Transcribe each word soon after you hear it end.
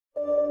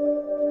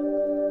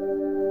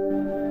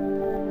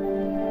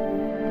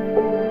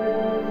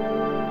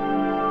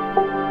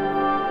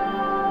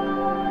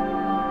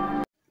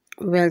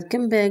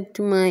Welcome back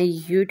to my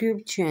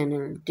YouTube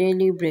channel,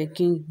 Daily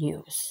Breaking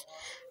News.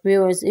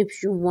 Viewers,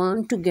 if you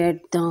want to get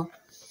the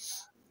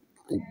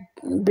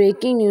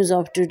breaking news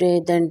of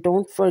today, then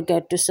don't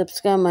forget to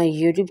subscribe my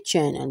YouTube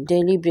channel,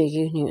 Daily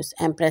Breaking News,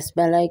 and press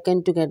bell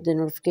icon to get the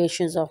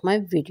notifications of my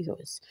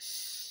videos.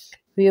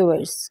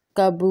 Viewers,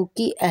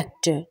 Kabuki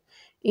actor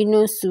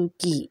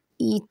Inosuke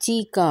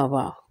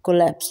Ichikawa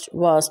collapsed,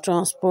 was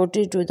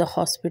transported to the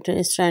hospital,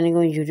 is trending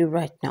on YouTube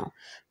right now.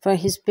 For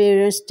his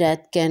parents'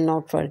 death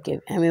cannot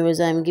forgive. And viewers,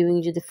 I am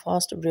giving you the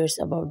fast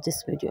updates about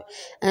this video.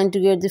 And to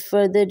get the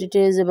further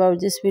details about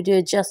this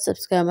video, just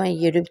subscribe my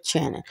YouTube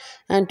channel.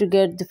 And to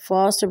get the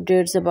fast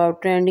updates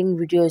about trending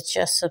videos,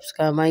 just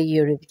subscribe my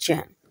YouTube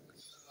channel.